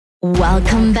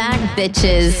Welcome back,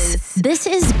 bitches. This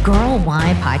is Girl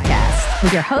Why Podcast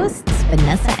with your hosts,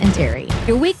 Vanessa and Terry,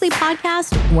 your weekly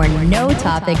podcast where no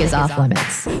topic is off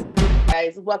limits.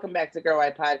 Guys, welcome back to Girl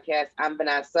Why Podcast. I'm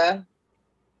Vanessa.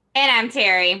 And I'm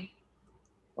Terry.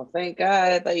 Well, thank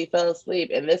God. I thought you fell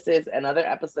asleep. And this is another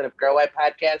episode of Girl Why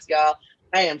Podcast, y'all.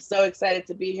 I am so excited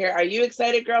to be here. Are you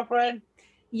excited, girlfriend?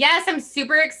 Yes, I'm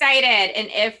super excited. And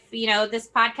if, this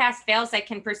podcast fails, I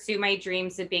can pursue my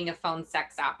dreams of being a phone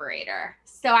sex operator.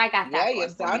 So I got that. Yeah, you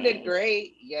sounded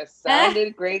great. You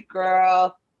sounded great,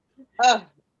 girl.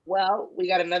 Well, we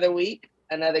got another week,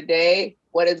 another day.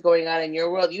 What is going on in your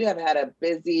world? You have had a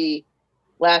busy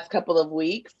last couple of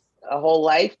weeks. A whole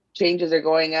life changes are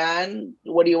going on.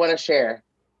 What do you want to share?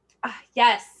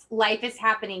 Yes, life is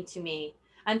happening to me.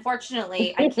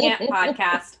 Unfortunately, I can't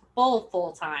podcast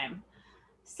full time.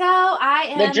 So I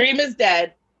am... The dream is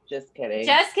dead. Just kidding.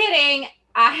 Just kidding.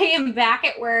 I am back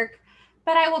at work,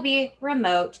 but I will be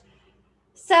remote.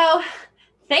 So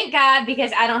thank God,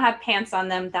 because I don't have pants on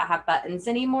them that have buttons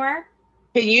anymore.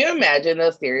 Can you imagine,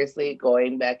 though, seriously,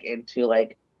 going back into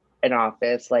like an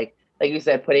office, like you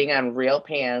said, putting on real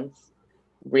pants,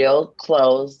 real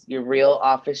clothes, your real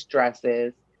office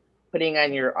dresses, putting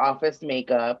on your office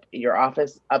makeup, your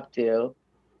office updo,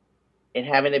 and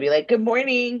having to be like, good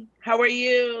morning, how are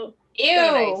you? Ew.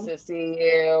 So nice to see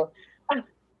you.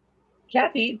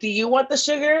 Kathy, do you want the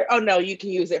sugar? Oh, no, you can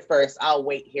use it first. I'll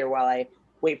wait here while I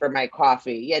wait for my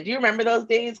coffee. Yeah, do you remember those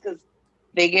days? Because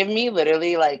they give me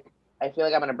literally like, I feel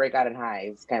like I'm going to break out in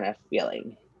hives kind of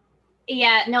feeling.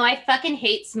 Yeah, no, I fucking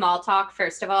hate small talk,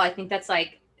 first of all. I think that's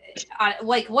like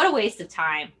what a waste of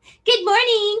time. Good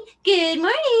morning. Good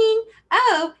morning.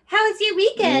 Oh, how was your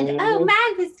weekend? Mm-hmm. Oh,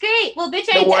 mine was great. Well,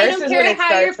 bitch, I don't care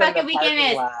how your fucking weekend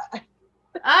is.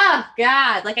 Oh,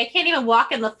 God. Like, I can't even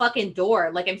walk in the fucking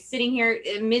door. Like, I'm sitting here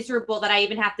miserable that I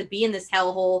even have to be in this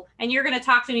hellhole. And you're going to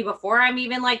talk to me before I'm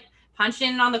even,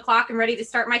 punching on the clock and ready to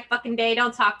start my fucking day.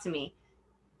 Don't talk to me.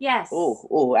 Yes.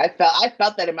 Ooh, I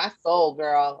felt that in my soul,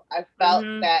 girl. I felt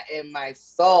that in my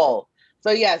soul.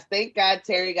 So yes, thank God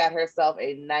Terry got herself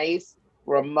a nice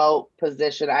remote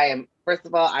position. First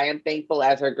of all, I am thankful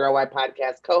as her Girl Why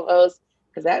Podcast co-host,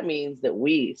 because that means that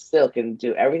we still can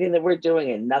do everything that we're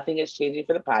doing and nothing is changing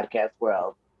for the podcast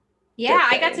world. Yeah,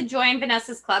 I got to join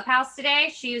Vanessa's Clubhouse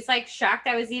today. She was shocked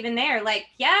I was even there.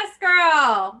 Yes,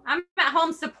 girl, I'm at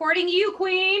home supporting you,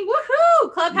 queen.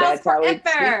 Woohoo! Clubhouse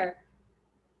forever.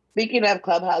 Speaking of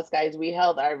Clubhouse, guys, we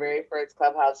held our very first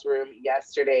Clubhouse room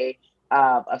yesterday.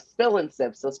 A Spill and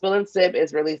Sip. So Spill and Sip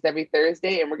is released every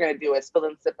Thursday, and we're going to do a Spill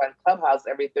and Sip on Clubhouse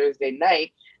every Thursday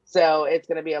night. So it's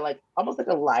going to be almost like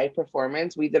a live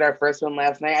performance. We did our first one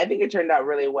last night. I think it turned out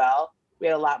really well. We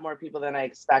had a lot more people than I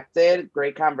expected.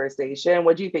 Great conversation.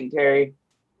 What do you think, Terry?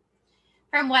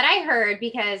 From what I heard,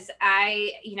 because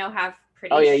I, have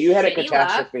pretty you had a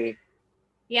catastrophe. Luck.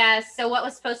 Yeah, so what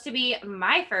was supposed to be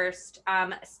my first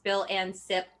Spill and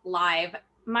Sip live,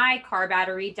 my car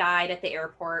battery died at the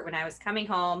airport when I was coming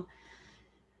home,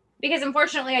 because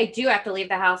unfortunately I do have to leave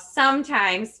the house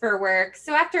sometimes for work.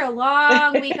 So after a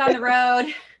long week on the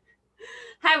road,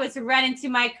 I was running to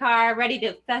my car, ready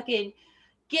to fucking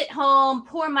get home,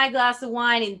 pour my glass of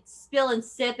wine and spill and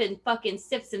sip and fucking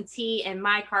sip some tea. And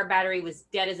my car battery was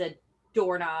dead as a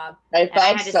doorknob. I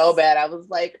felt so bad. I was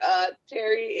like,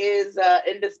 Terry is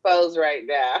indisposed right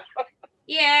now.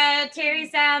 Yeah,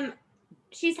 Terry's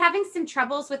she's having some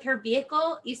troubles with her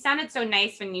vehicle. You sounded so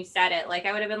nice when you said it.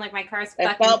 I would have been like, my car's fucking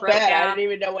broke down. I felt bad. I didn't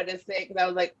even know what to say, because I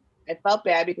was like, I felt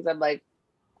bad because I'm like,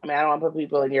 I don't want to put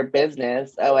people in your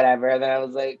business or whatever. And then I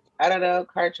was like, I don't know,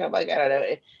 car trouble. I don't know.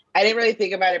 I didn't really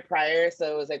think about it prior.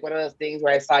 So it was one of those things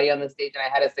where I saw you on the stage and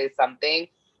I had to say something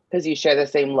because you share the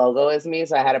same logo as me.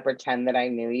 So I had to pretend that I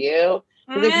knew you.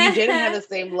 Because if you didn't have the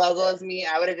same logo as me,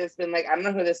 I would have just been like, I don't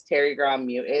know who this Terry girl on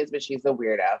mute is, but she's a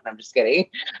weirdo. I'm just kidding.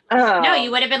 No,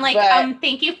 you would have been like,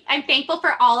 thank you. I'm thankful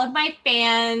for all of my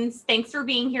fans. Thanks for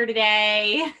being here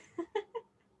today.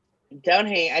 Don't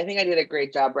hate. I think I did a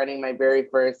great job running my very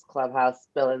first Clubhouse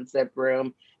Spill and Sip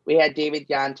room. We had David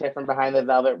Yonte from Behind the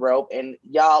Velvet Rope, and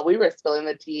y'all, we were spilling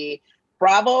the tea.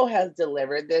 Bravo has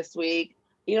delivered this week.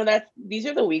 These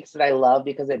are the weeks that I love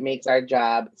because it makes our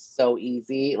job so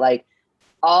easy.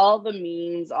 All the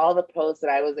memes, all the posts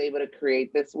that I was able to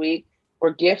create this week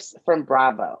were gifts from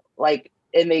Bravo.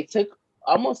 And they took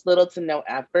almost little to no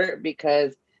effort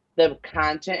because the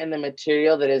content and the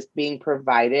material that is being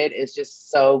provided is just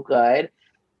so good.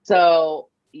 So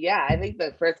yeah, I think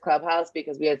the first Clubhouse,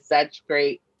 because we had such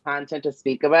great content to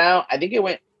speak about, I think it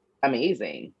went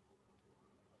amazing.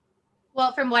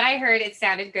 Well, from what I heard, it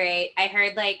sounded great. I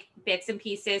heard like bits and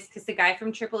pieces because the guy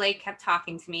from AAA kept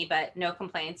talking to me, but no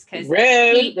complaints because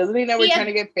Rude. Doesn't he know we're trying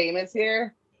to get famous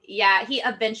here? Yeah, he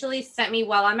eventually sent me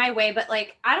well on my way, but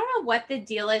like I don't know what the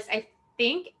deal is. I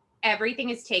think everything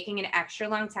is taking an extra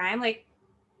long time. Like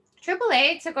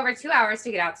AAA took over 2 hours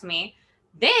to get out to me.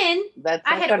 Then that's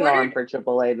like a norm for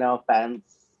AAA. No offense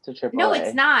to AAA. No,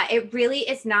 it's not. It really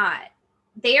is not.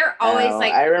 They are always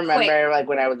like. I remember like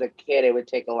when I was a kid, it would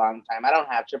take a long time. I don't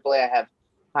have AAA. I have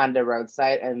Honda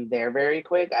Roadside, and they're very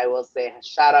quick. I will say,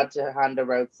 shout out to Honda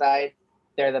Roadside.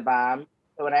 They're the bomb.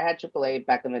 But when I had AAA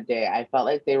back in the day, I felt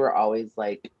like they were always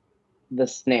like the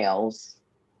snails.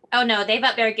 Oh no, they've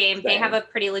upped their game. They have a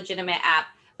pretty legitimate app.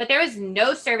 But there was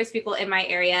no service people in my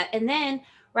area. And then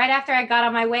right after I got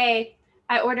on my way,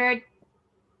 I ordered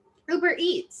Uber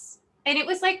Eats. And it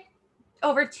was like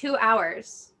over 2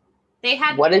 hours. They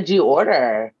had. What did you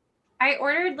order? I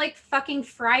ordered like fucking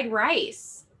fried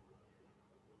rice.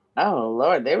 Oh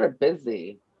Lord, they were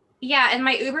busy. Yeah, and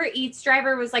my Uber Eats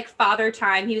driver was like father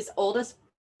time. He was old as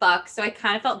fuck, so I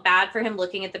kind of felt bad for him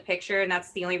looking at the picture, and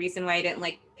that's the only reason why I didn't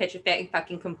like pitch a fit and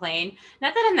fucking complain.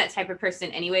 Not that I'm that type of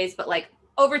person anyways, but like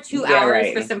over 2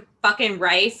 hours for some fucking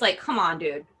rice. Like, come on,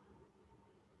 dude.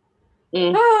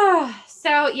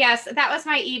 So yes, that was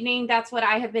my evening. That's what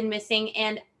I have been missing.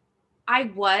 And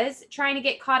I was trying to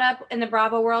get caught up in the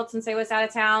Bravo world since I was out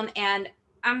of town. And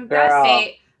I'm gonna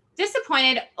say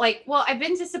disappointed. Like, well, I've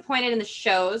been disappointed in the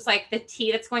shows. Like the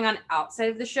tea that's going on outside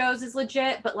of the shows is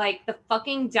legit, but like the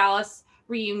fucking Dallas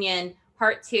reunion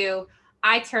part 2,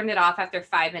 I turned it off after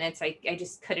 5 minutes. I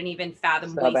just couldn't even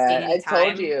fathom wasting any time. I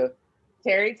told you.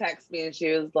 Terry texted me and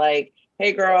she was like,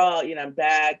 hey girl, you know, I'm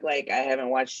back. Like I haven't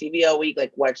watched TV all week.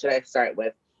 Like what should I start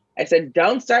with? I said,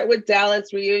 don't start with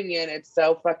Dallas reunion. It's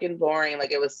so fucking boring.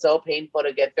 Like it was so painful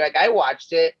to get through. Like I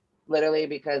watched it literally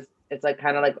because it's like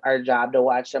kind of like our job to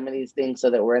watch some of these things so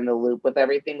that we're in the loop with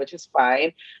everything, which is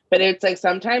fine. But it's like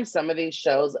sometimes some of these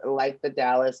shows, like the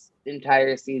Dallas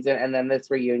entire season and then this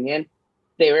reunion,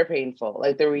 they were painful.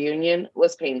 Like the reunion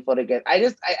was painful to get.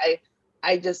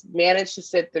 I just managed to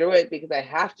sit through it because I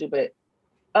have to, but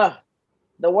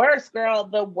the worst, girl,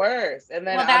 the worst. And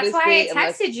then that's why I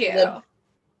texted you.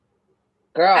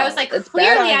 Girl, I was like,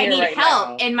 clearly I need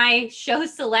help in my show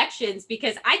selections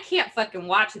because I can't fucking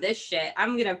watch this shit.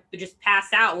 I'm going to just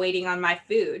pass out waiting on my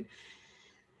food.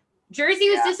 Jersey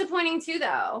was disappointing too,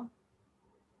 though.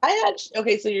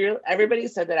 So everybody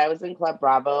said that I was in Club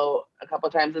Bravo a couple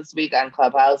times this week on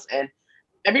Clubhouse, and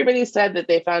everybody said that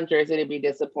they found Jersey to be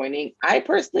disappointing. I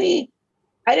personally,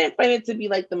 I didn't find it to be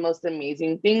like the most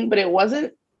amazing thing, but it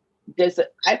wasn't.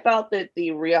 I felt that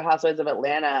the Real Housewives of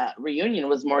Atlanta reunion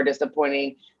was more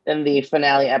disappointing than the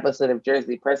finale episode of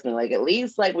Jersey. Personally, like at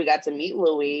least like we got to meet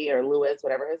Louis or Lewis,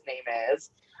 whatever his name is.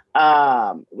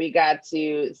 We got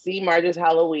to see Marge's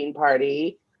Halloween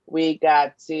party. We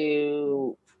got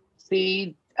to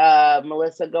see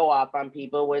Melissa go off on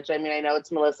people, which I mean I know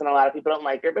it's Melissa and a lot of people don't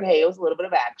like her, but hey, it was a little bit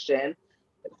of action.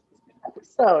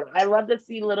 Episode. I love to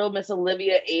see little Miss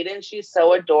Olivia Aiden. She's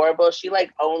so adorable. She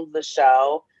like owns the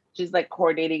show. She's like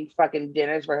coordinating fucking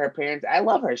dinners for her parents. I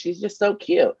love her. She's just so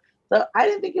cute. So I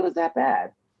didn't think it was that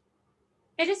bad.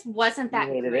 It just wasn't that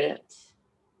great.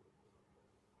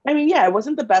 I mean, yeah, it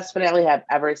wasn't the best finale I've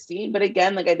ever seen. But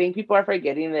again, like I think people are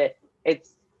forgetting that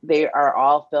they are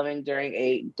all filming during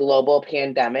a global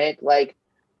pandemic. Like,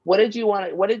 what did you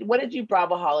want? What did you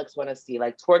Bravoholics want to see?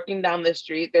 Like twerking down the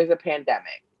street? There's a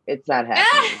pandemic. It's not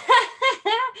happening.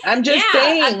 I'm just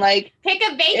saying, like, pick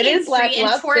a vacant street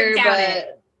and twerk down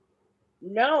it.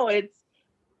 No,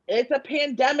 it's a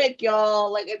pandemic,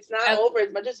 y'all. Like, it's not over.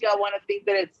 As much as y'all want to think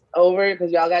that it's over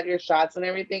because y'all got your shots and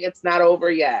everything, it's not over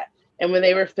yet. And when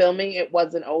they were filming, it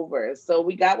wasn't over. So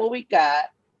we got what we got.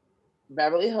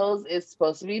 Beverly Hills is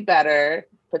supposed to be better.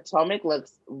 Potomac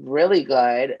looks really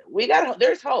good.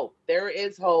 There's hope. There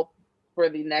is hope for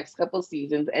the next couple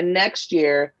seasons. And next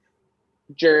year,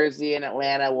 Jersey and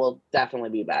Atlanta will definitely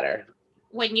be better.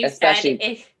 When you said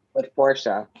with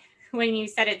Portia. When you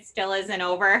said it still isn't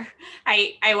over,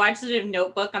 I watched the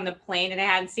Notebook on the plane and I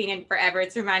hadn't seen it forever.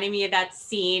 It's reminding me of that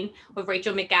scene with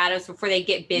Rachel McAdams before they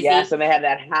get busy. Yes, and they have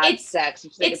that hot sex.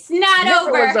 It's not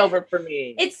over. It was over for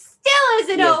me. It still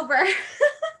isn't over.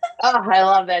 Oh, I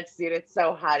love that scene. It's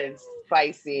so hot and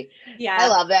spicy. Yeah. I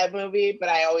love that movie, but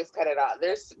I always cut it off.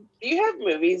 Do you have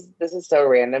movies? This is so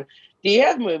random. Do you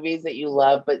have movies that you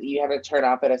love, but you have to turn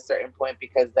off at a certain point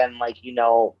because then, like, you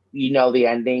know the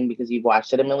ending because you've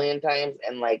watched it a million times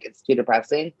and like it's too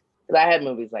depressing? Because I have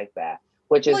movies like that,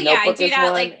 which is Notebook is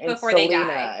one, and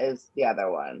Selena is the other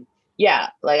one. Yeah,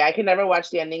 like I can never watch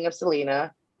the ending of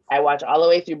Selena. I watch all the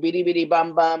way through Bitty Bitty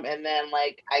Bum Bum, and then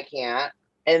like I can't.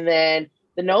 And then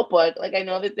The Notebook, like I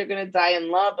know that they're gonna die in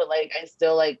love, but like I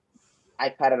still like I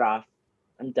cut it off.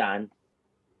 I'm done.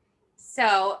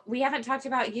 So we haven't talked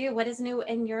about you. What is new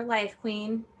in your life,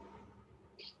 Queen?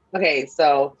 Okay,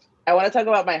 so I want to talk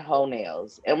about my hoe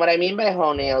nails. And what I mean by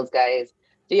hoe nails, guys,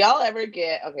 do y'all ever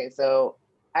get, okay, so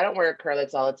I don't wear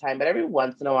acrylics all the time, but every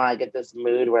once in a while I get this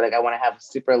mood where like I want to have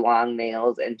super long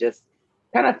nails and just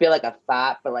kind of feel like a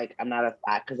thought, but like I'm not a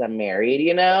thought because I'm married,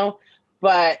 you know?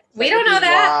 But we don't know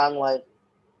that. Long, like,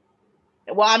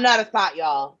 well, I'm not a thought,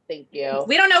 y'all. Thank you.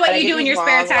 We don't know what you do in your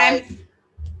spare time.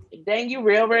 Like, dang, you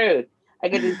real rude. I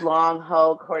get these long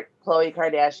hoe Khloe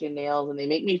Kardashian nails and they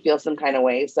make me feel some kind of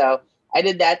way. So I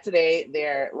did that today.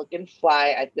 They're looking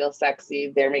fly. I feel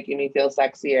sexy. They're making me feel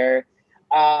sexier.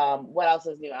 What else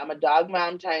is new? I'm a dog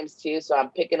mom ×2, so I'm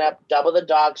picking up double the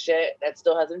dog shit. That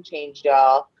still hasn't changed,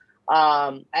 y'all.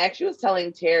 I actually was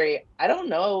telling Terry, I don't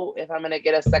know if I'm gonna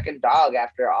get a second dog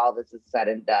after all this is said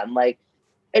and done. Like,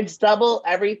 it's double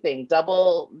everything,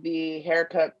 double the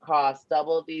haircut cost,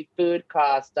 double the food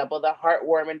cost, double the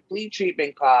heartworm and flea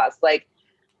treatment cost. Like,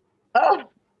 oh,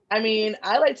 I mean,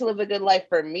 I like to live a good life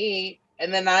for me,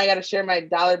 and then now I got to share my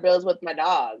dollar bills with my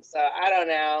dog. So I don't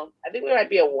know. I think we might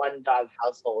be a one dog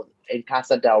household in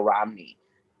Casa del Romney.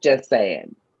 Just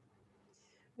saying.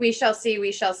 We shall see.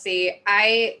 We shall see.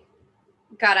 I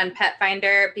got on Pet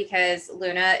Finder because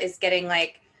Luna is getting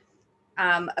like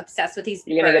obsessed with these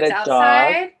birds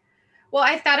outside. Dog? Well,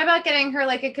 I thought about getting her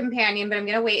like a companion, but I'm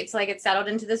gonna wait until I get settled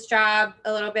into this job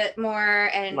a little bit more.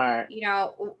 And Smart. You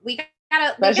know, we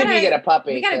gotta. Especially if you get a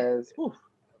puppy.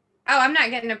 Oh, I'm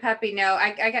not getting a puppy. No,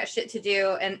 I got shit to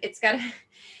do, and it's gotta.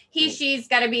 She's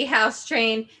gotta be house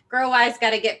trained. Girl-wise,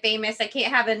 gotta get famous. I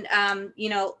can't have an you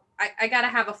know. I gotta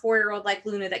have a 4-year-old like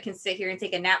Luna that can sit here and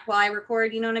take a nap while I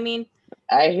record. You know what I mean?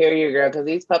 I hear you, girl. Because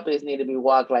these puppies need to be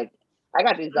walked like. I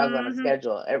got these dogs on a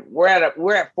schedule. We're at a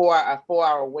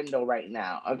 4-hour window right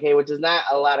now, okay, which is not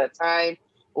a lot of time.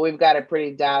 But we've got it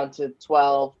pretty down to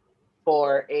 12,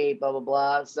 4, 8, blah blah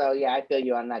blah. So yeah, I feel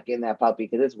you on not getting that puppy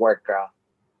because it's work, girl.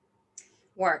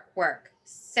 Work.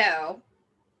 So,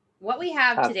 what we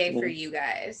have today for you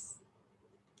guys,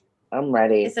 I'm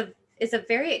ready. Is a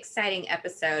very exciting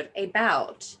episode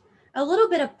about a little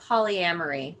bit of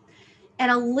polyamory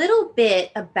and a little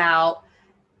bit about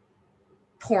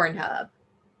Pornhub.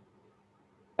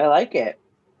 I like it.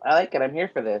 I'm here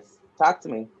for this. Talk to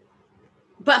me.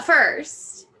 But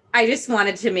first, I just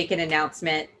wanted to make an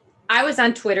announcement. I was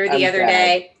on Twitter the other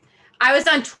day.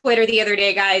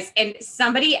 Guys, and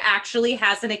somebody actually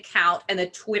has an account and the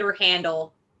Twitter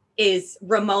handle is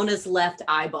Ramona's left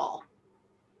eyeball.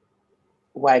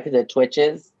 Why? Because it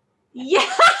twitches? Yeah.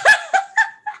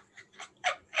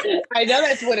 I know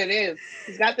that's what it is.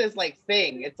 He's got this like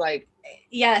thing. It's like,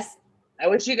 yes. I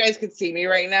wish you guys could see me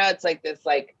right now. It's like this,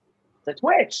 like the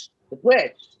twitch.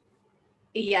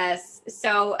 Yes.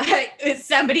 So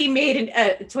somebody made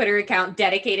a Twitter account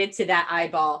dedicated to that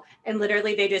eyeball, and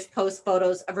literally they just post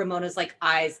photos of Ramona's like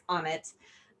eyes on it.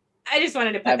 I just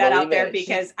wanted to put that out there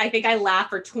because I think I laughed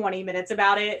for 20 minutes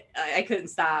about it. I couldn't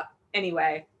stop.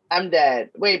 Anyway. I'm dead.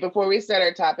 Wait, before we start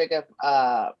our topic of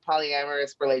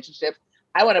polyamorous relationships,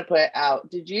 I want to put out,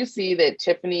 did you see that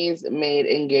Tiffany's made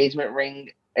engagement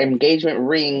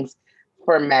rings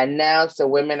for men now? So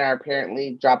women are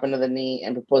apparently dropping to the knee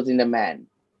and proposing to men.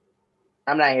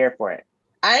 I'm not here for it.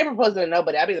 I ain't proposing to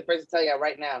nobody. I'll be the first to tell you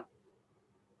right now.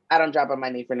 I don't drop on my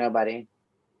knee for nobody.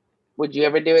 Would you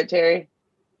ever do it, Terry?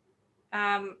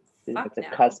 Fuck no.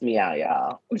 Cuss me out,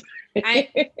 y'all.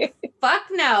 Fuck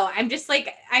no. I'm just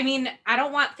like, I mean, I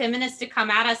don't want feminists to come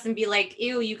at us and be like,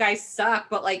 ew, you guys suck.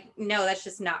 But like, no, that's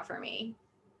just not for me.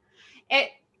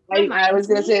 I was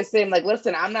going to say the same. Like,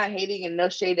 listen, I'm not hating and no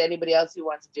shade to anybody else who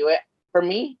wants to do it. For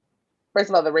me, first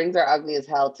of all, the rings are ugly as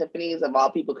hell. Tiffany's, of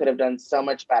all people, could have done so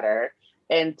much better.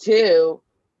 And two,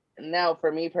 no,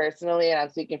 for me personally, and I'm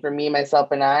speaking for me,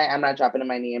 myself, and I'm not dropping to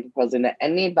my knee and proposing to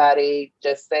anybody.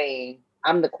 Just saying,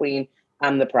 I'm the queen.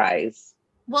 I'm the prize.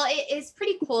 Well, it is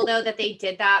pretty cool, though, that they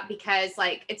did that because,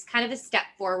 like, it's kind of a step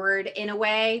forward in a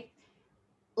way.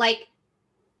 Like,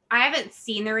 I haven't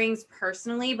seen the rings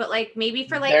personally, but, like, maybe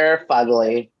for, like... They're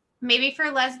fugly. Maybe for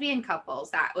lesbian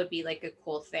couples, that would be, like, a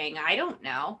cool thing. I don't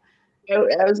know.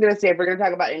 I was going to say, if we're going to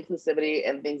talk about inclusivity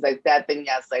and things like that, then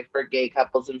yes, like, for gay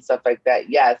couples and stuff like that,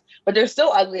 yes. But they're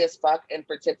still ugly as fuck, and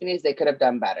for Tiffany's, they could have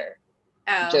done better.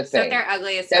 Oh, just saying. They're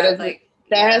ugly as fuck,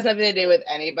 That has nothing to do with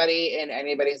anybody and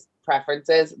anybody's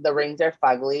preferences. The rings are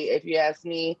fugly, if you ask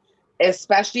me,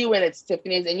 especially when it's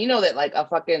Tiffany's. And you know that like a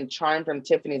fucking charm from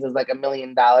Tiffany's is like $1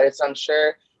 million. So I'm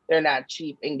sure they're not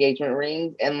cheap engagement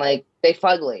rings, and like they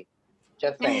fugly.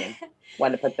 Just saying.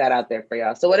 Want to put that out there for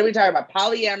y'all. So what are we talking about?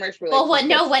 Polyamorous relationships. Well,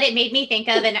 what it made me think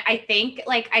of, and I think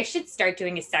like I should start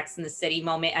doing a Sex in the City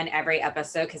moment on every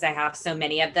episode because I have so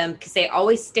many of them because they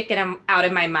always stick it out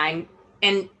in my mind.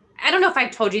 And I don't know if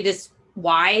I've told you this,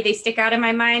 why they stick out in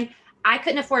my mind. I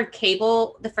couldn't afford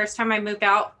cable the first time I moved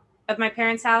out of my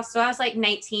parents' house. So I was like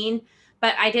 19,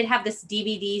 but I did have this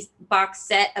DVD box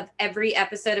set of every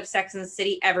episode of Sex in the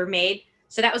City ever made.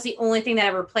 So that was the only thing that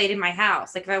ever played in my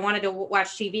house. Like if I wanted to watch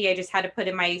TV, I just had to put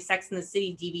in my Sex in the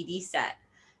City DVD set.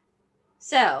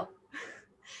 So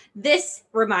this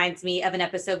reminds me of an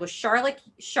episode with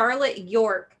Charlotte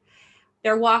York.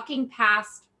 They're walking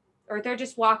past, or they're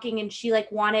just walking, and she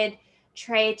like wanted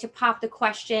Trey to pop the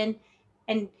question.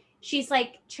 And she's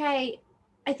like, Trey,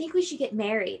 I think we should get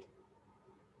married.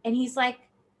 And he's like,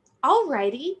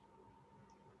 alrighty.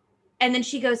 And then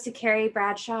she goes to Carrie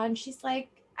Bradshaw and she's like,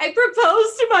 I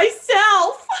proposed to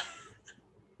myself.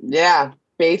 Yeah,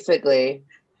 basically.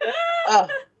 Oh,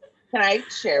 can I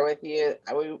share with you?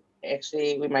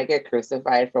 We might get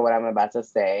crucified for what I'm about to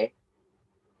say.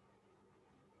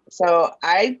 So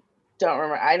I don't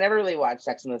remember. I never really watched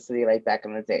Sex in the City like back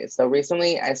in the day. So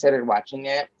recently I started watching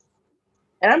it.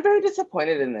 And I'm very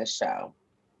disappointed in this show.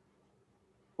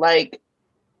 Like,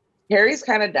 Carrie's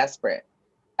kind of desperate.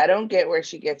 I don't get where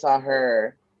she gets all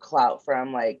her clout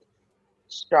from, like,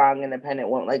 strong, independent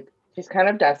woman. Like, she's kind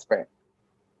of desperate.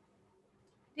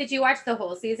 Did you watch the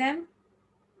whole season?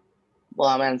 Well,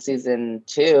 I'm on season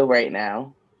 2 right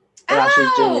now. And all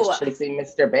she's doing is chasing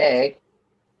Mr. Big.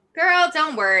 Girl,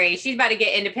 don't worry. She's about to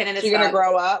get independent as She's going to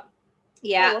grow up?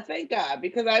 Yeah. Oh, well, thank God.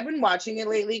 Because I've been watching it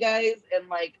lately, guys. And,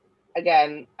 like,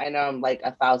 again, I know I'm, like,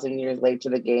 1,000 years late to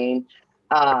the game.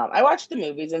 I watched the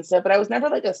movies and stuff, but I was never,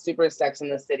 like, a super Sex in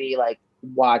the City, like,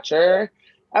 watcher.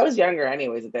 I was younger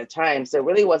anyways at that time, so it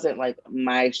really wasn't like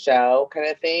my show kind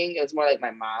of thing. It was more like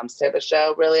my mom's type of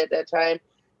show really at that time.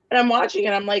 And I'm watching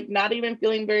it, I'm like not even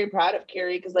feeling very proud of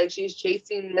Carrie because like she's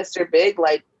chasing Mr. Big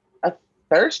like a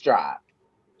thirst drop.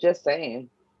 Just saying.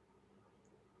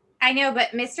 I know, but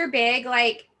Mr. Big,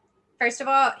 like, first of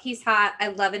all, he's hot. I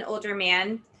love an older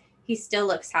man. He still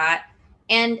looks hot.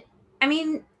 And I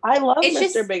mean, I love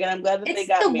Mr. Big and I'm glad that they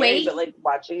got married, but like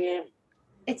watching it.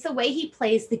 It's the way he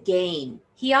plays the game.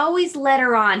 He always let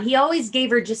her on. He always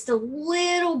gave her just a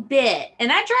little bit.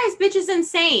 And that drives bitches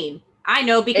insane. I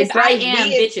know because I am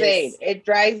bitches. Insane. It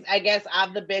drives, I guess,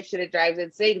 I'm the bitch and it drives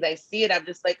insane. I see it. I'm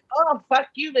just like, oh, fuck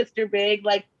you, Mr. Big.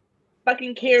 Like,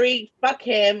 fucking Carrie, fuck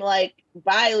him. Like,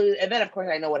 bye. And then, of course,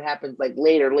 I know what happens like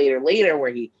later where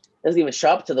he doesn't even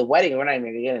show up to the wedding. We're not even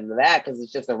going to get into that because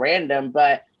it's just a random.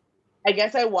 But I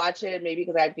guess I watch it maybe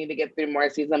because I need to get through more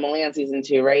seasons. I'm only on season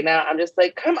 2 right now. I'm just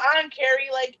like, come on, Carrie.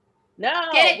 Like, no.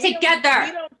 Get it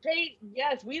together.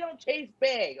 We don't chase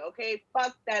Big. Okay.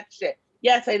 Fuck that shit.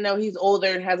 Yes, I know he's older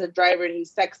and has a driver and he's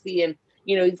sexy and,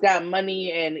 you know, he's got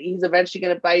money and he's eventually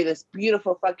going to buy you this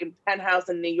beautiful fucking penthouse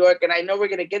in New York. And I know we're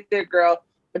going to get there, girl.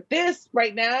 But this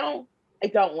right now, I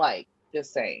don't like.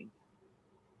 Just saying.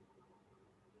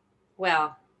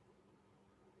 Well,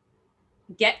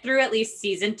 get through at least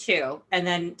season 2 and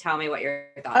then tell me what your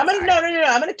thoughts are. No.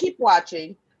 I'm going to keep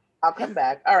watching. I'll come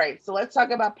back. All right. So let's talk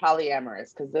about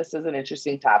polyamorous because this is an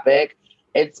interesting topic.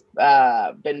 It's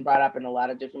been brought up in a lot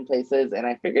of different places and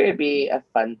I figured it'd be a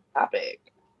fun topic.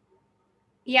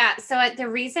 Yeah. So the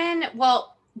reason,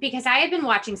 because I have been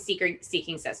watching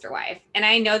Seeking Sister Wife and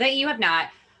I know that you have not,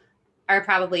 or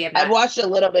probably have not. I've watched a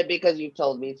little bit because you've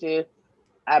told me to.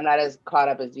 I'm not as caught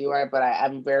up as you are, but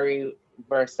I'm very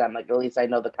versed on, like, at least I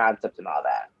know the concept and all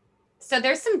that. So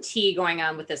there's some tea going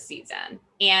on with this season.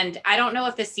 And I don't know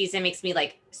if this season makes me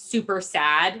like super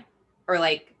sad or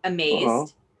like amazed. Uh-huh.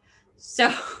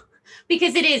 So,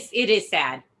 because it is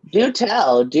sad. Do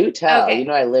tell. Okay. You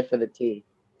know, I live for the tea.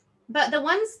 But the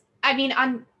ones, I mean,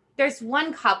 there's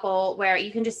one couple where you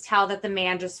can just tell that the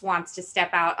man just wants to step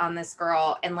out on this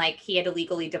girl and like he had to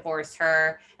legally divorce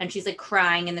her and she's like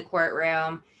crying in the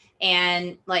courtroom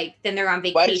and like then they're on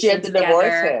vacation. Why did she have to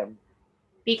divorce him?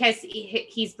 Because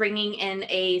he's bringing in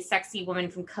a sexy woman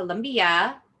from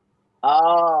Colombia.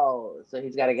 Oh, so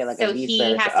he's got to get like a visa. So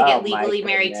he has to get legally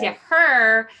married to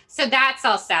her. So that's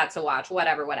all sad to watch.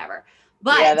 Whatever.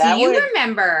 But yeah, do you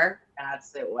remember? Not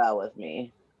sit well with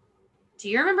me. Do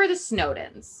you remember the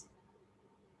Snowdens?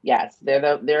 Yes,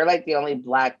 they're like the only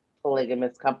Black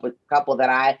polygamous couple that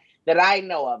I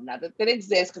know of. Not that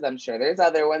exists, because I'm sure there's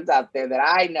other ones out there that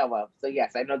I know of. So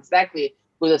yes, I know exactly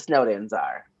who the Snowdens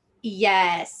are.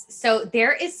 Yes. So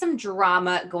there is some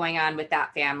drama going on with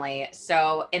that family.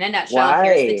 So in a nutshell,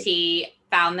 here's the tea.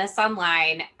 Found this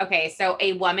online. Okay, so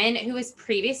a woman who was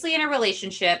previously in a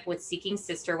relationship with seeking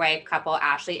sister wife couple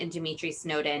Ashley and Dimitri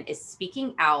Snowden is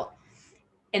speaking out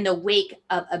in the wake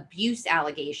of abuse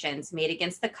allegations made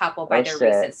against the couple by their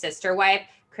recent sister wife,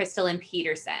 Crystalline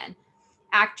Peterson.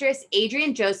 Actress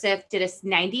Adrienne Joseph did a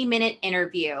 90-minute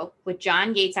interview with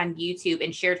John Yates on YouTube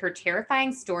and shared her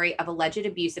terrifying story of alleged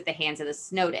abuse at the hands of the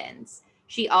Snowdens.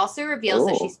 She also reveals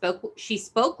that she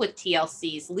spoke with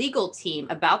TLC's legal team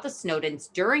about the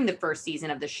Snowdens during the first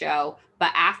season of the show,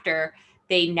 but after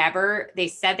they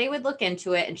said they would look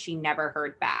into it and she never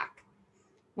heard back.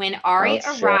 When Ari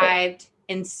arrived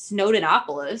in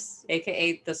Snowdenopolis,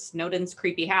 aka the Snowdens'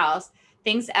 creepy house,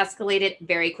 things escalated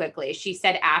very quickly. She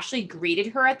said Ashley greeted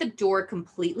her at the door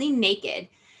completely naked.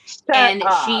 They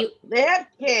have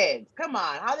kids. Come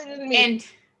on. How they didn't meet?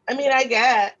 I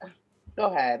get. Go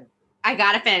ahead. I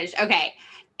gotta finish. Okay.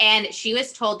 And she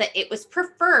was told that it was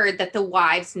preferred that the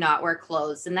wives not wear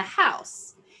clothes in the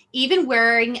house. Even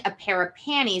wearing a pair of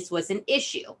panties was an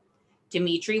issue.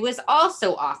 Dimitri was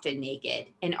also often naked,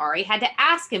 and Ari had to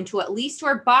ask him to at least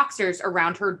wear boxers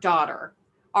around her daughter.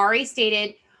 Ari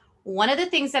stated, "One of the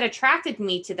things that attracted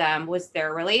me to them was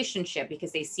their relationship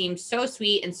because they seemed so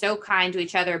sweet and so kind to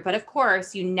each other. But of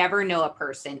course, you never know a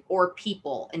person or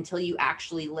people until you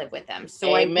actually live with them.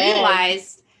 So Amen. I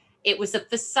realized it was a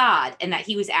facade and that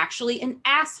he was actually an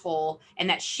asshole and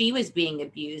that she was being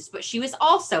abused, but she was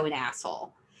also an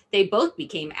asshole. They both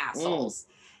became assholes.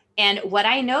 And what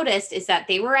I noticed is that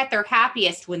they were at their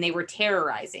happiest when they were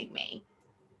terrorizing me.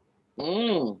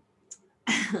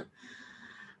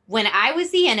 When I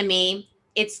was the enemy,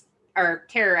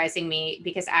 terrorizing me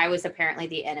because I was apparently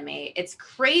the enemy. It's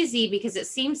crazy because it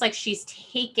seems like she's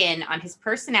taken on his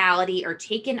personality or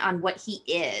taken on what he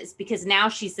is, because now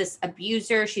she's this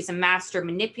abuser. She's a master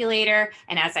manipulator.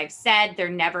 And as I've said, they're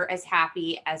never as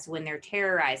happy as when they're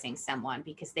terrorizing someone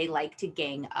because they like to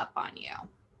gang up on you.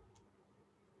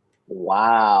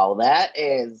 Wow. That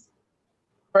is,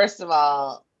 first of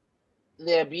all,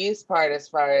 the abuse part as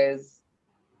far as,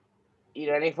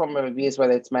 any form of abuse,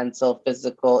 whether it's mental,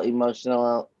 physical,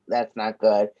 emotional, that's not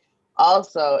good.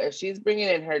 Also, if she's bringing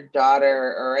in her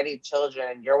daughter or any children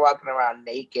and you're walking around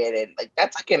naked and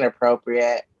that's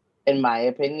inappropriate in my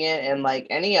opinion. And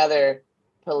any other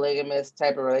polygamous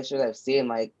type of relationship I've seen,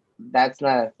 that's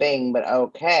not a thing, but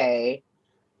okay.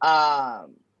 I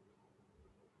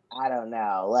don't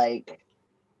know.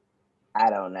 I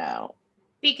don't know.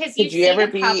 Because did you ever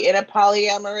be in a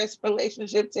polyamorous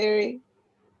relationship, Terry?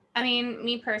 I mean,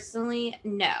 me personally,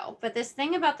 no. But this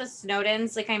thing about the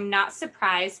Snowdens, I'm not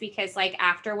surprised because,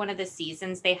 after one of the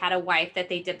seasons, they had a wife that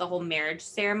they did the whole marriage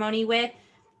ceremony with,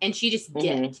 and she just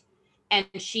dipped. And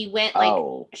she went,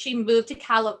 she moved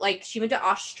to she moved to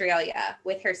Australia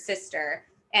with her sister.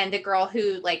 And the girl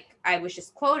who, I was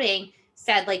just quoting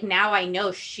said, now I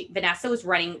know Vanessa was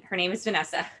running, her name is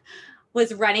Vanessa,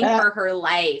 was running for her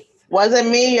life. Wasn't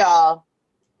me, y'all.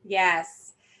 Yes.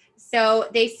 So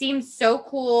they seem so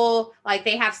cool.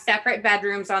 They have separate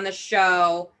bedrooms on the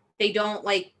show. They don't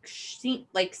seem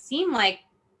like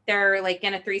they're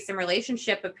in a threesome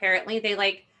relationship. Apparently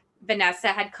they Vanessa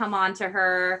had come on to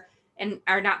her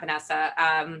or not Vanessa,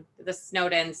 the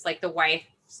Snowdens, the wife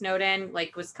Snowden,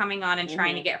 was coming on and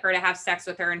trying to get her to have sex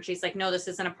with her. And she's like, no, this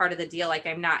isn't a part of the deal.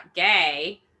 I'm not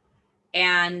gay.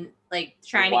 And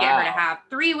trying to get her to have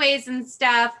three-ways and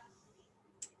stuff.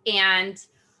 And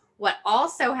what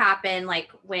also happened,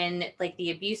 when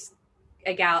the abuse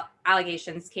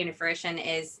allegations came to fruition,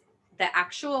 is the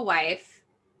actual wife,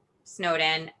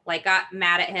 Snowden, got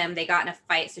mad at him. They got in a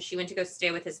fight, so she went to go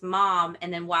stay with his mom.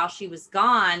 And then while she was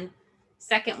gone,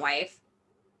 second wife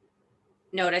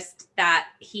noticed that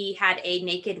he had a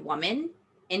naked woman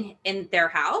in their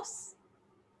house,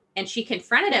 and she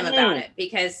confronted him about it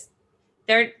because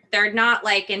they're not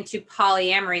into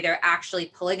polyamory. They're actually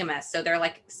polygamous. So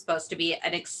they're supposed to be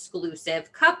an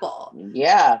exclusive couple.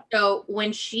 Yeah. So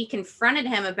when she confronted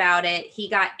him about it, he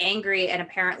got angry and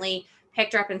apparently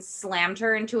picked her up and slammed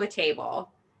her into a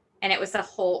table. And it was a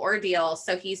whole ordeal.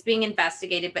 So he's being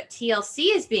investigated, but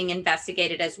TLC is being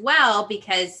investigated as well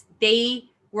because they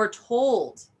were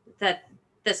told that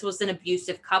this was an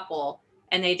abusive couple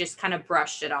and they just kind of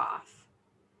brushed it off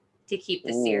to keep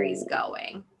the series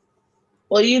going.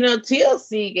 Well,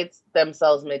 TLC gets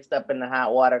themselves mixed up in the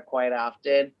hot water quite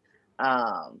often.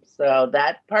 So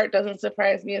that part doesn't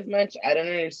surprise me as much. I don't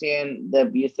understand the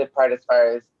abusive part as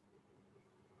far as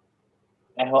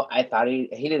I thought he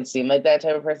didn't seem like that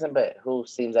type of person, but who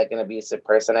seems like an abusive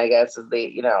person, I guess, is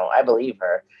I believe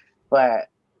her. But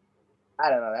I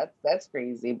don't know. That's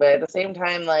crazy. But at the same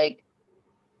time, like,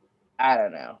 I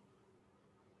don't know.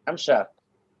 I'm shook.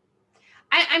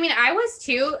 I mean, I was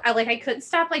too. I couldn't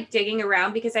stop like digging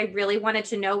around because I really wanted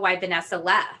to know why Vanessa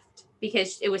left,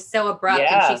 because it was so abrupt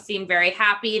and she seemed very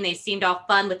happy and they seemed all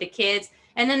fun with the kids.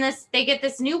 And then they get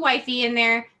this new wifey in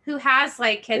there who has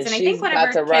like kids, and I think one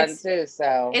of her kids too,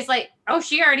 so is like, oh,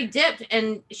 she already dipped,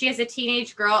 and she has a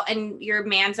teenage girl, and your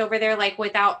man's over there like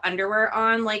without underwear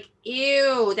on. Like,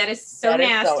 ew, that is so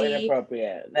nasty.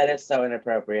 That is so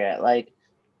inappropriate. Like,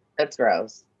 that's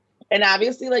gross. And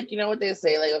obviously, like, you know what they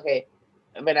say, like, okay,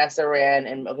 Vanessa ran,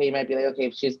 and okay, you might be like,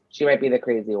 okay, she might be the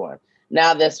crazy one.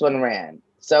 Now this one ran.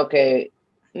 So okay,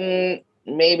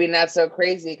 maybe not so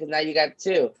crazy because now you got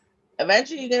two.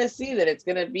 Eventually you're gonna see that it's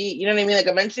gonna be, you know what I mean? Like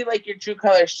eventually, like your true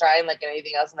colors shine like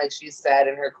anything else. And like she said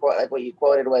in her quote, like what you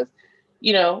quoted was,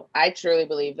 you know, I truly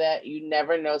believe that you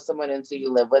never know someone until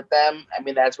you live with them. I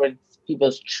mean, that's when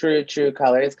people's true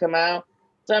colors come out.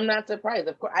 So I'm not surprised.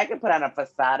 Of course, I can put on a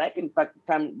facade. I can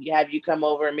fucking have you come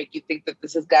over and make you think that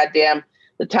this is goddamn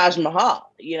the Taj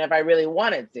Mahal, you know, if I really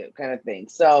wanted to, kind of thing.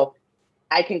 So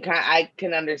I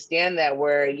can understand that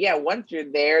where, yeah, once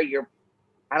you're there, you're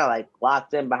kind of like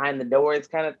locked in behind the doors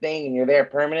kind of thing, and you're there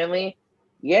permanently.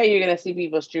 Yeah, you're going to see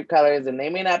people's true colors, and they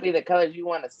may not be the colors you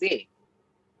want to see.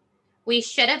 We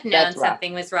should have known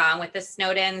something was wrong with the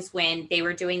Snowdens when they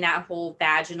were doing that whole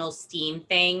vaginal steam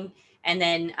thing, and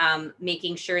then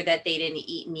making sure that they didn't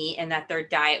eat meat and that their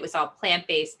diet was all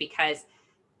plant-based because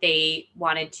they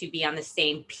wanted to be on the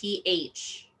same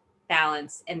pH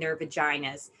balance in their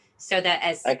vaginas, so that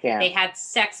as they had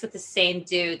sex with the same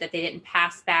dude, that they didn't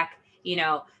pass back, you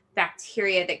know,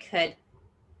 bacteria that could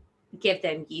give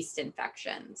them yeast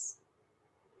infections.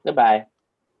 Goodbye.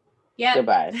 Yeah.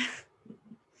 Goodbye.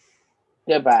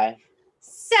 Goodbye.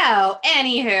 So,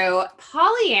 anywho,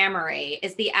 polyamory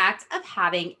is the act of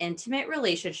having intimate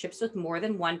relationships with more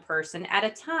than one person at a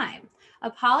time. A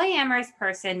polyamorous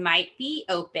person might be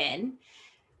open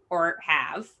or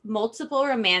have multiple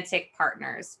romantic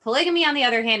partners. Polygamy, on the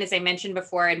other hand, as I mentioned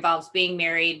before, involves being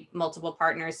married, multiple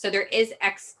partners. So there is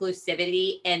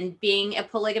exclusivity in being a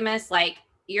polygamist. Like,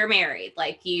 you're married,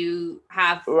 like you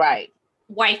have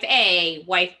wife A,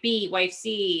 wife B, wife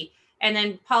C, and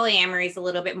then polyamory is a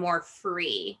little bit more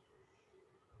free.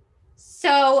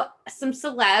 So some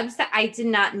celebs that I did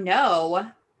not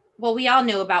know. Well, we all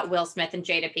knew about Will Smith and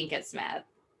Jada Pinkett Smith.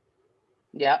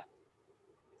 Yep.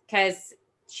 Because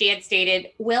she had stated,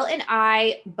 Will and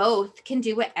I both can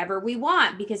do whatever we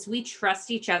want because we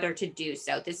trust each other to do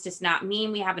so. This does not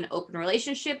mean we have an open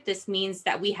relationship. This means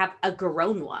that we have a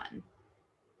grown one.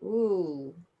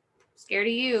 Ooh, scared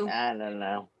of you. I don't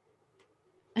know.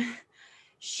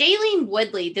 Shailene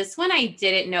Woodley, this one I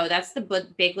didn't know. That's the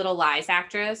Big Little Lies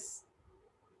actress.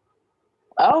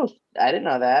 Oh, I didn't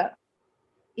know that.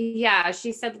 Yeah,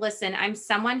 she said, listen, I'm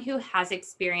someone who has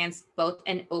experienced both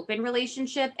an open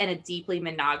relationship and a deeply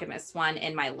monogamous one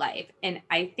in my life. And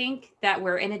I think that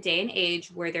we're in a day and age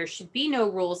where there should be no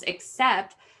rules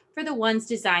except for the ones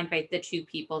designed by the two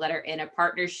people that are in a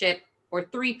partnership, or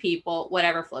three people,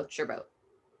 whatever floats your boat.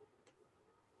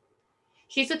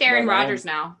 She's with Aaron Rodgers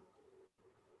now.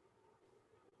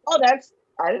 Oh,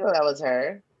 I didn't know that was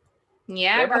her.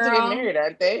 Yeah, they're about to get married,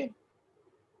 aren't they?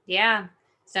 Yeah.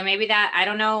 So maybe that, I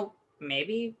don't know,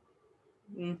 maybe,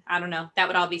 I don't know. That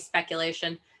would all be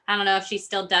speculation. I don't know if she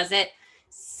still does it.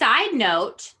 Side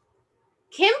note,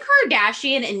 Kim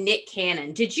Kardashian and Nick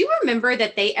Cannon. Did you remember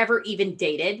that they ever even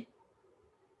dated?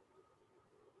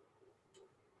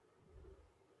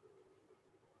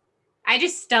 I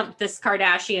just stumped this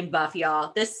Kardashian buff,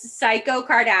 y'all. This psycho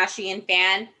Kardashian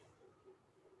fan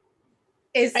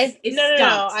is stumped.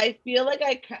 No. I feel like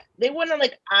they went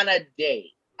on a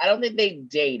date. I don't think they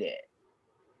dated.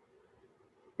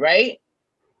 Right?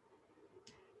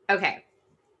 Okay.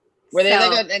 Were they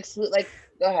like an exclude?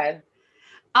 Go ahead.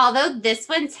 Although this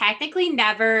one technically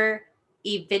never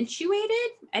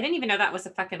eventuated, I didn't even know that was a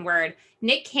fucking word.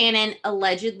 Nick Cannon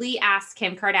allegedly asked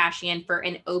Kim Kardashian for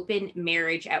an open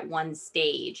marriage at one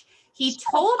stage. He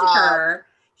told her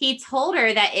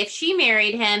that if she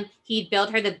married him, he'd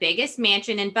build her the biggest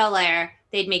mansion in Bel Air.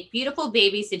 They'd make beautiful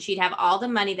babies and she'd have all the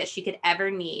money that she could ever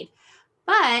need.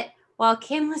 But while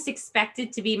Kim was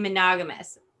expected to be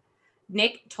monogamous,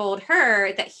 Nick told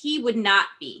her that he would not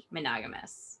be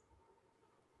monogamous.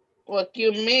 What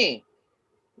you mean?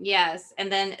 Yes. And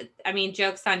then, I mean,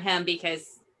 joke's on him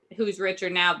because who's richer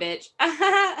now, bitch?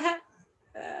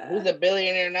 Who's a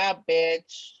billionaire now,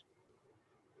 bitch?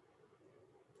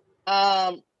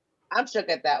 I'm shook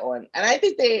at that one. And I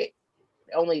think they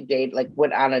only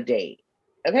went on a date.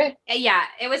 Okay? Yeah,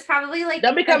 it was probably like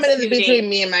Don't be coming in between date.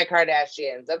 me and my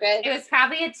Kardashians, okay? It was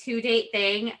probably a 2-date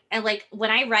thing. And like when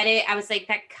I read it, I was like,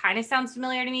 that kind of sounds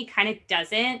familiar to me, kind of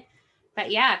doesn't. But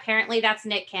yeah, apparently that's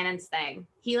Nick Cannon's thing.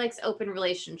 He likes open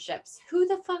relationships. Who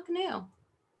the fuck knew?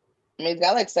 I mean, he's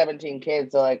got like 17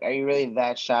 kids, so like, are you really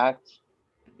that shocked?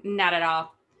 Not at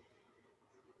all.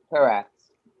 Correct.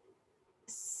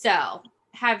 So,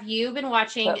 have you been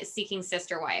watching Seeking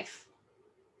Sister Wife?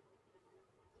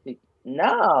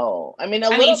 No, I mean a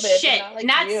little bit. Shit, but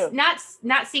not, like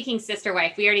not Seeking Sister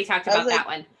Wife. We already talked about that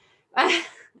one. I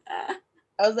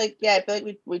was like, yeah, I feel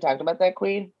like we talked about that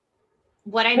queen.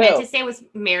 What I meant to say was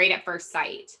Married at First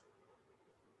Sight.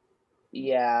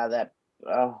 Yeah, that.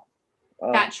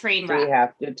 That train wreck. Do we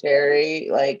have to, Terry?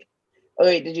 Like, oh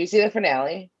wait, did you see the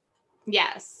finale?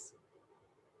 Yes.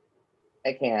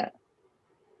 I can't.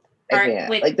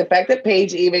 Like the fact that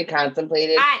Paige even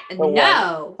contemplated for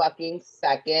one fucking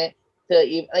second to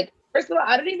even like. First of all,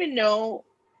 I don't even know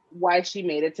why she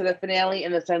made it to the finale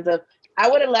in the sense of I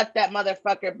would have left that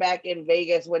motherfucker back in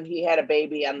Vegas when he had a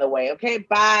baby on the way. Okay,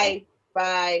 bye.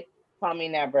 Call me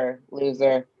never,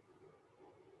 loser.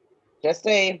 Just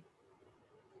saying.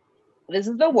 This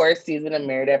is the worst season of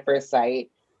Married at First Sight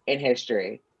in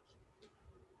history.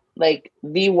 Like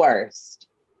the worst.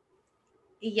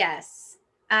 Yes.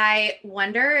 I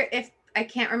wonder if I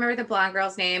can't remember the blonde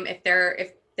girl's name, if they're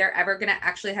ever gonna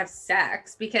actually have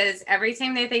sex, because every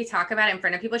time they talk about it in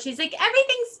front of people, she's like,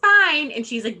 everything's fine, and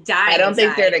she's like dying. I don't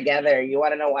think they're together. You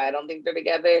want to know why I don't think they're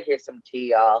together? Here's some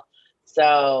tea, y'all.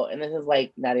 So, and this is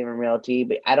like not even real tea,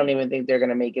 but I don't even think they're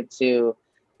gonna make it to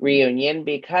reunion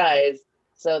because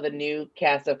the new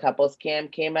cast of Couples Cam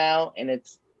came out and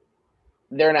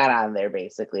they're not on there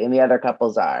basically, and the other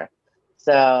couples are.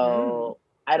 So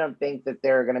I don't think that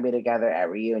they're gonna be together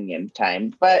at reunion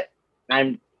time, but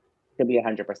I'm to be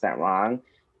 100% wrong.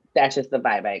 That's just the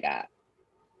vibe I got.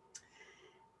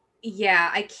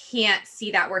 Yeah, I can't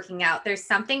see that working out. There's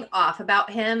something off about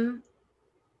him.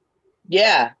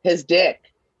 Yeah, his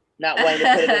dick. Not wanting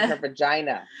to put it in her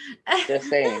vagina. Just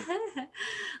saying.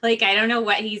 Like, I don't know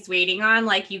what he's waiting on.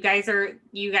 Like, you guys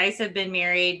have been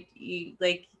married. You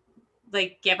like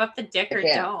give up the dick or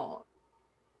don't.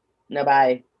 No,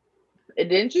 bye.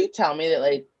 Didn't you tell me that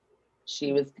like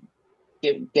she was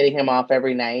getting him off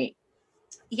every night?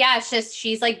 Yeah, it's just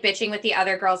she's like bitching with the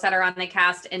other girls that are on the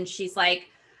cast, and she's like,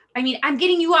 I mean, I'm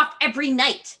getting you off every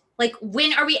night. Like,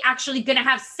 when are we actually gonna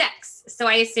have sex? So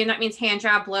I assume that means hand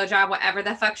job, blow job, whatever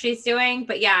the fuck she's doing.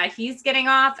 But yeah, he's getting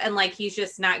off, and like he's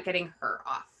just not getting her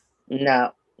off.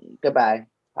 No, goodbye.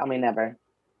 Call me never.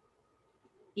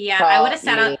 Yeah, I would have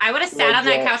sat on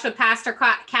that couch with Pastor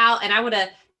Cal, and I would have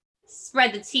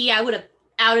spread the tea. I would have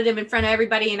outed him in front of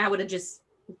everybody, and I would have just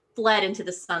fled into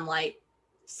the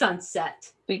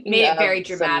sunset. Made it very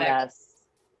dramatic.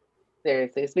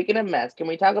 Seriously, speaking of mess, can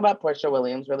we talk about Portia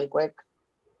Williams really quick?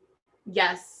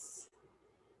 Yes.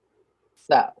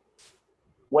 So,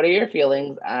 what are your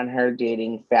feelings on her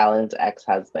dating Fallon's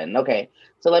ex-husband? Okay,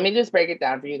 so let me just break it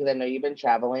down for you because I know you've been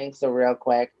traveling. So real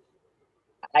quick,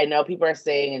 I know people are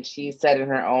saying, and she said in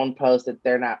her own post that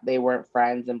they weren't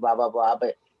friends and blah, blah, blah.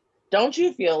 But don't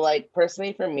you feel like,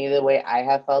 personally for me, the way I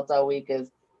have felt all week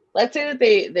is, let's say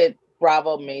that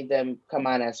Bravo made them come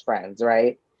on as friends,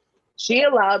 right? She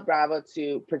allowed Bravo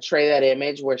to portray that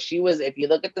image where she was, if you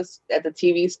look at the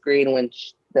TV screen, when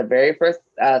the very first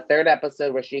third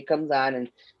episode where she comes on and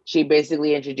she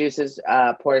basically introduces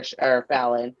Portia or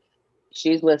Fallon,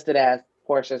 she's listed as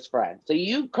Portia's friend. So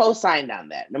you co-signed on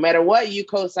that. No matter what, you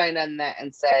co-signed on that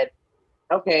and said,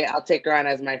 okay, I'll take her on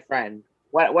as my friend.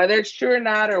 Whether it's true or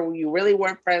not, or you really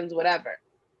weren't friends, whatever.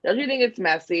 Don't you think it's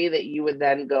messy that you would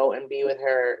then go and be with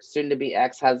her soon-to-be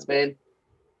ex-husband?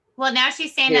 Well, now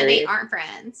she's saying that they aren't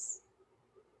friends.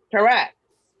 Correct.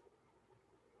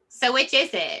 So which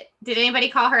is it? Did anybody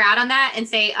call her out on that and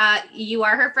say, you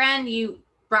are her friend? You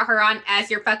brought her on as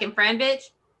your fucking friend, bitch?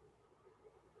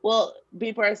 Well,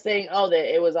 people are saying,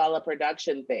 that it was all a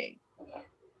production thing.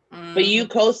 Mm-hmm. But you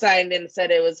co-signed and said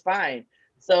it was fine.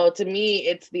 So to me,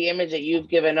 it's the image that you've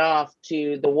given off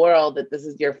to the world that this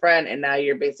is your friend, and now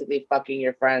you're basically fucking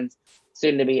your friend's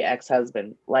soon-to-be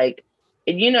ex-husband. Like,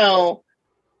 and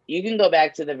you can go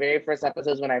back to the very first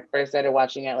episodes when I first started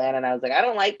watching Atlanta, and I was like, I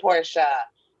don't like Portia.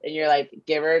 And you're like,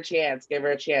 give her a chance.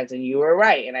 And you were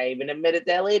right. And I even admitted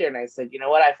that later. And I said, you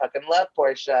know what? I fucking love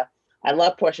Portia. I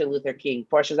love Portia Luther King.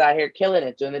 Portia's out here killing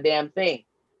it, doing the damn thing.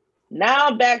 Now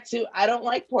I'm back to, I don't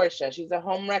like Portia. She's a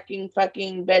home-wrecking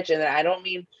fucking bitch. And I don't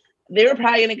mean, they were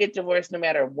probably going to get divorced no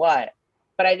matter what.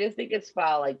 But I just think it's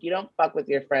foul. Like, you don't fuck with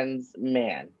your friend's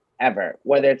man, ever.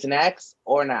 Whether it's an ex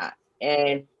or not.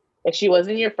 And If she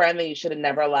wasn't your friend, then you should have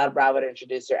never allowed Bravo to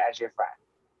introduce her as your friend.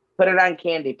 Put it on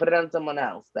Candy. Put it on someone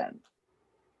else then.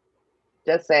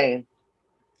 Just saying.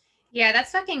 Yeah,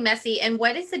 that's fucking messy. And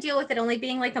what is the deal with it only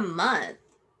being like a month?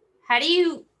 How do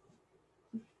you,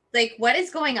 like, what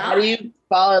is going on? How do you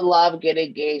fall in love, get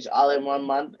engaged all in 1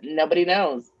 month? Nobody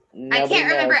knows. I can't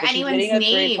remember anyone's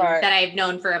name that I've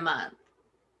known for a month.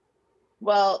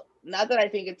 Well, not that I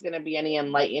think it's going to be anything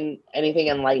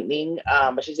enlightening,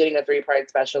 but she's getting a 3-part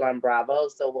special on Bravo,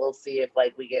 so we'll see if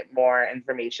like we get more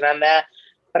information on that.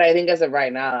 But I think as of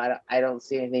right now, I don't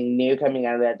see anything new coming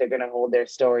out of that. They're going to hold their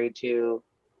story to,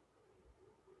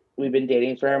 we've been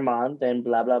dating for a month and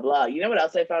blah, blah, blah. You know what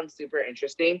else I found super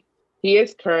interesting? He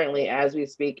is currently, as we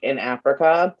speak, in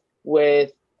Africa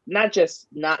with not Jess,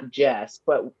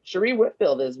 but Cherie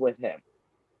Whitfield is with him.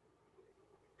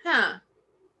 Huh.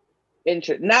 And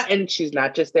she's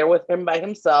not just there with him by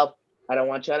himself. I don't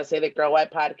want y'all to say that Girl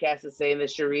White Podcast is saying that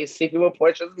Cherie's sleeping with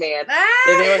Portia's man.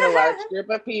 They're there with a large group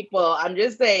of people. I'm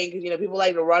just saying, because people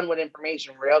like to run with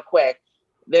information real quick.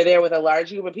 They're there with a large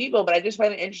group of people, but I just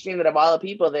find it interesting that of all the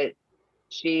people that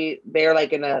they're like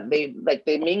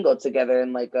they mingle together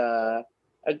in like a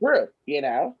group,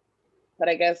 But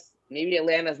I guess maybe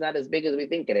Atlanta's not as big as we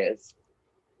think it is.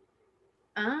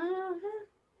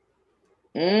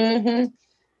 Mm-hmm.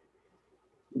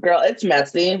 Girl, it's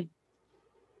messy.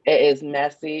 It is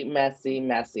messy, messy,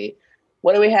 messy.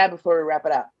 What do we have before we wrap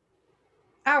it up?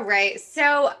 All right.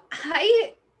 So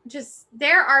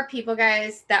there are people,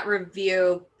 guys, that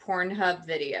review Pornhub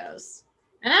videos.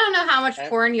 And I don't know how much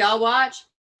porn y'all watch,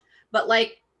 but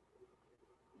like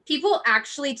people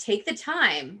actually take the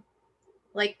time,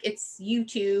 like it's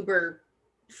YouTube or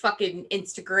fucking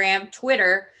Instagram,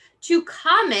 Twitter, to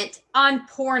comment on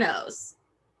pornos.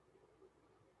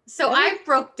 So I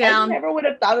broke down. I never would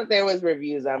have thought that there was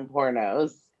reviews on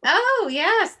pornos. Oh,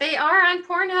 yes, they are on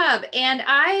Pornhub. And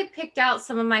I picked out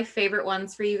some of my favorite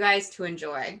ones for you guys to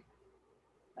enjoy.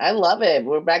 I love it.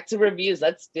 We're back to reviews.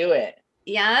 Let's do it.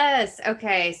 Yes.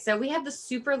 Okay. So we have the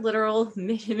super literal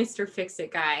Mr.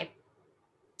 Fix-It guy.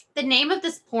 The name of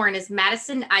this porn is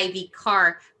Madison Ivy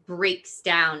car breaks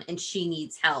down and she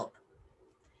needs help.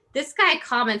 This guy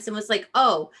comments and was like,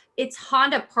 oh, it's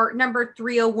Honda part number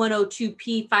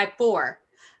 30102P54.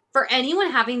 For anyone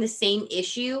having the same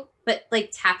issue, but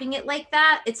like tapping it like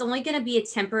that, it's only going to be a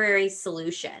temporary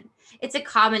solution. It's a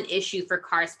common issue for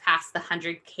cars past the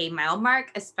 100K mile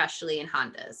mark, especially in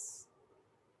Hondas.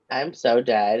 I'm so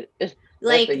dead.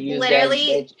 Like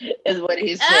literally is what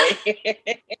he's saying.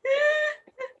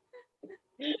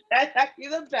 That's actually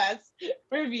the best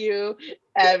review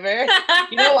ever.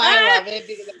 You know why I love it?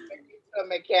 Because I'm a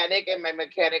mechanic and my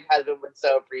mechanic husband would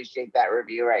so appreciate that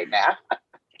review right now.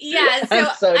 Yeah,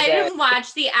 so I didn't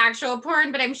watch the actual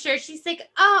porn, but I'm sure she's like,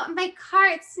 oh, my car,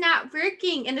 it's not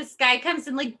working. And this guy comes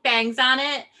and like bangs on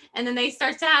it and then they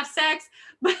start to have sex.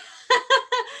 So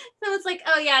it's like,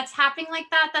 oh yeah, it's happening like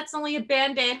that. That's only a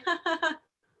Band-Aid.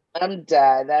 I'm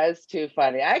dead. That is too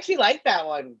funny. I actually like that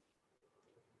one.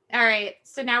 All right,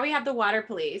 so now we have the water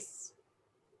police.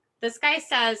 This guy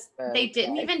says they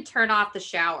didn't even turn off the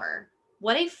shower.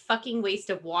 What a fucking waste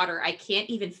of water. I can't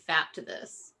even fap to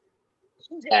this.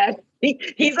 Yeah,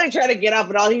 he's like trying to get up,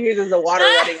 and all he hears is the water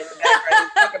running in the background.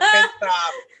 He's fucking pissed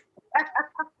off.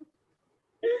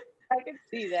 I can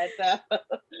see that though.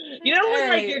 You know when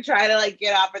like you're trying to like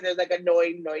get off and there's like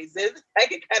annoying noises? I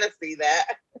can kind of see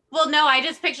that. Well, no, I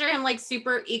just picture him like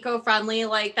super eco-friendly,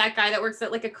 like that guy that works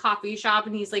at like a coffee shop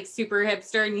and he's like super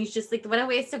hipster and he's just like, what a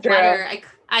waste of water.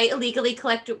 I illegally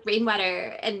collect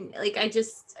rainwater and like I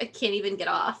can't even get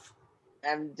off.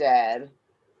 I'm dead.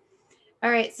 All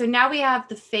right, so now we have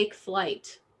the fake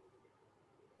flight.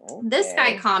 Okay. This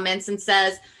guy comments and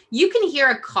says, you can hear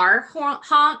a car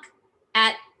honk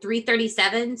at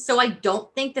 3:37, so I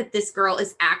don't think that this girl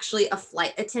is actually a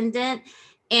flight attendant,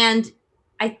 and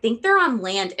I think they're on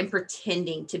land and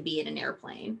pretending to be in an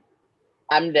airplane.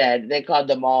 I'm dead. They called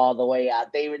them all the way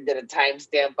out. They even did a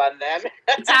timestamp on them.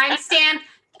 Timestamp,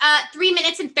 3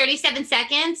 minutes and 37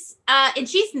 seconds, and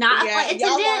she's not a flight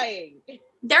attendant. Y'all lying.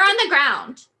 They're on the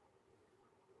ground.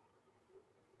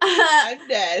 I'm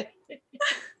dead.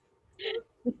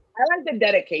 I like the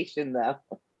dedication, though.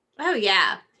 Oh,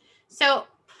 yeah. So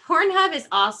Pornhub is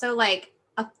also like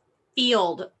a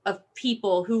field of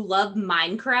people who love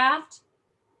Minecraft.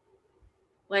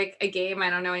 Like a game.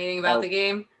 I don't know anything about the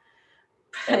game.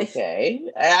 Okay.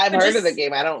 I've heard of the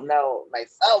game. I don't know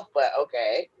myself, but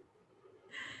okay.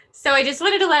 So I just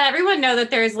wanted to let everyone know that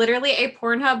there is literally a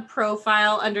Pornhub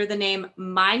profile under the name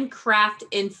Minecraft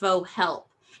Info Help.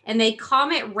 And they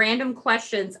comment random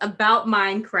questions about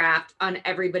Minecraft on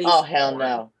everybody's Oh, hell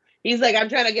no. He's like, I'm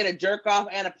trying to get a jerk off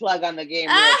and a plug on the game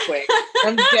real quick.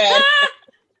 I'm dead.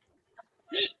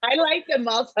 I like the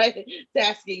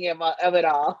multitasking of it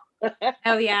all.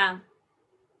 Oh yeah.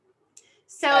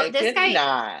 So this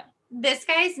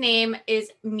guy's name is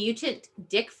Mutant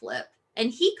Dick Flip, and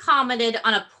he commented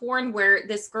on a porn where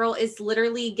this girl is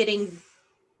literally getting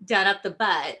done up the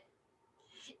butt,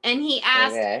 and he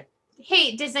asked,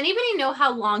 "Hey, does anybody know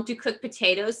how long to cook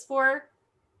potatoes for?"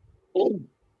 Ooh.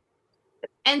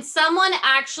 And someone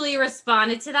actually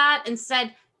responded to that and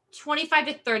said 25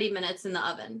 to 30 minutes in the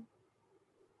oven.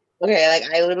 Okay,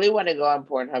 like I literally want to go on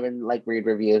Pornhub and like read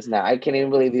reviews now. I can't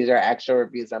even believe these are actual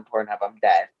reviews on Pornhub. I'm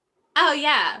dead. Oh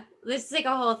yeah, this is like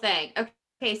a whole thing.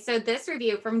 Okay, so this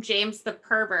review from James the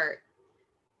Pervert.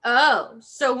 Oh,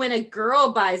 so when a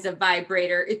girl buys a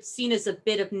vibrator, it's seen as a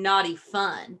bit of naughty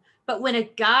fun. But when a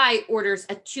guy orders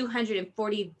a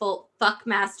 240-volt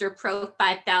Fuckmaster Pro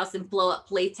 5000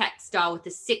 blow-up latex doll with a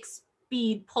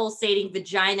 6-speed pulsating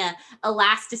vagina,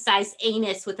 elasticized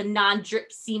anus with a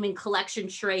non-drip semen collection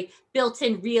tray,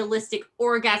 built-in realistic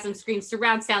orgasm scream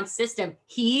surround sound system,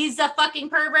 he's a fucking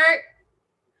pervert?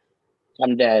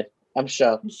 I'm dead. I'm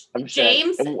shook.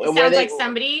 James sounds like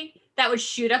somebody that would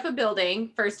shoot up a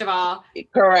building, first of all.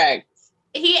 Correct.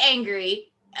 He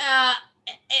angry.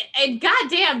 And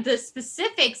goddamn, the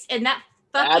specifics in that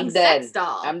fucking sex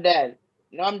doll. I'm dead.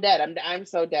 No, I'm dead. I'm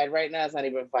so dead right now. It's not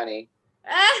even funny.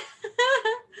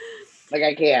 Like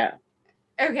I can't.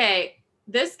 Okay,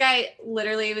 this guy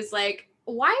literally was like,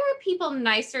 "Why are people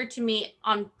nicer to me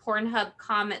on Pornhub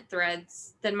comment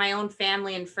threads than my own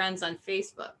family and friends on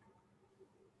Facebook?"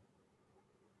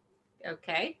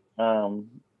 Okay. And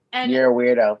you're a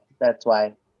weirdo. That's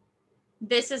why.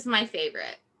 This is my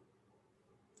favorite.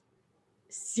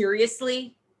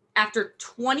 Seriously, after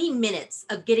 20 minutes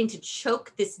of getting to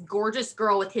choke this gorgeous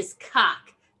girl with his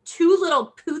cock, 2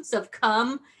 little poots of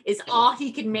cum is all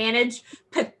he can manage.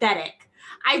 Pathetic.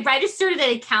 I registered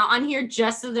an account on here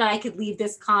just so that I could leave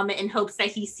this comment in hopes that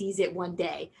he sees it one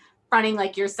day. Fronting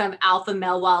like you're some alpha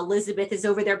male while Elizabeth is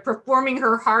over there performing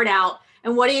her heart out.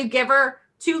 And what do you give her?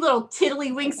 2 little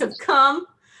tiddlywinks of cum?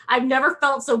 I've never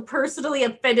felt so personally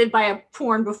offended by a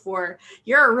porn before.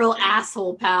 You're a real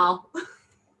asshole, pal.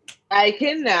 I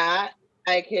cannot.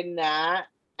 And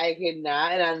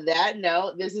on that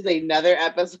note, this is another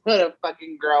episode of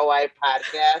fucking RHOA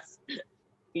podcast.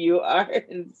 You are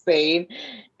insane.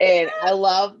 And I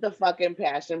love the fucking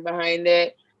passion behind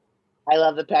it. I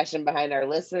love the passion behind our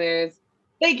listeners.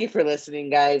 Thank you for listening,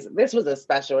 guys. This was a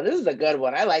special one. This is a good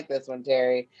one. I like this one,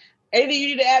 Terry. Anything you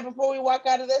need to add before we walk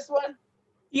out of this one?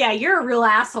 Yeah, you're a real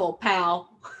asshole, pal.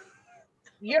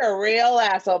 You're a real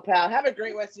asshole, pal. Have a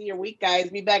great rest of your week, guys.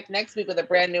 Be back next week with a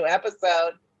brand new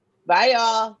episode. Bye,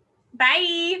 y'all.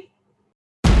 Bye.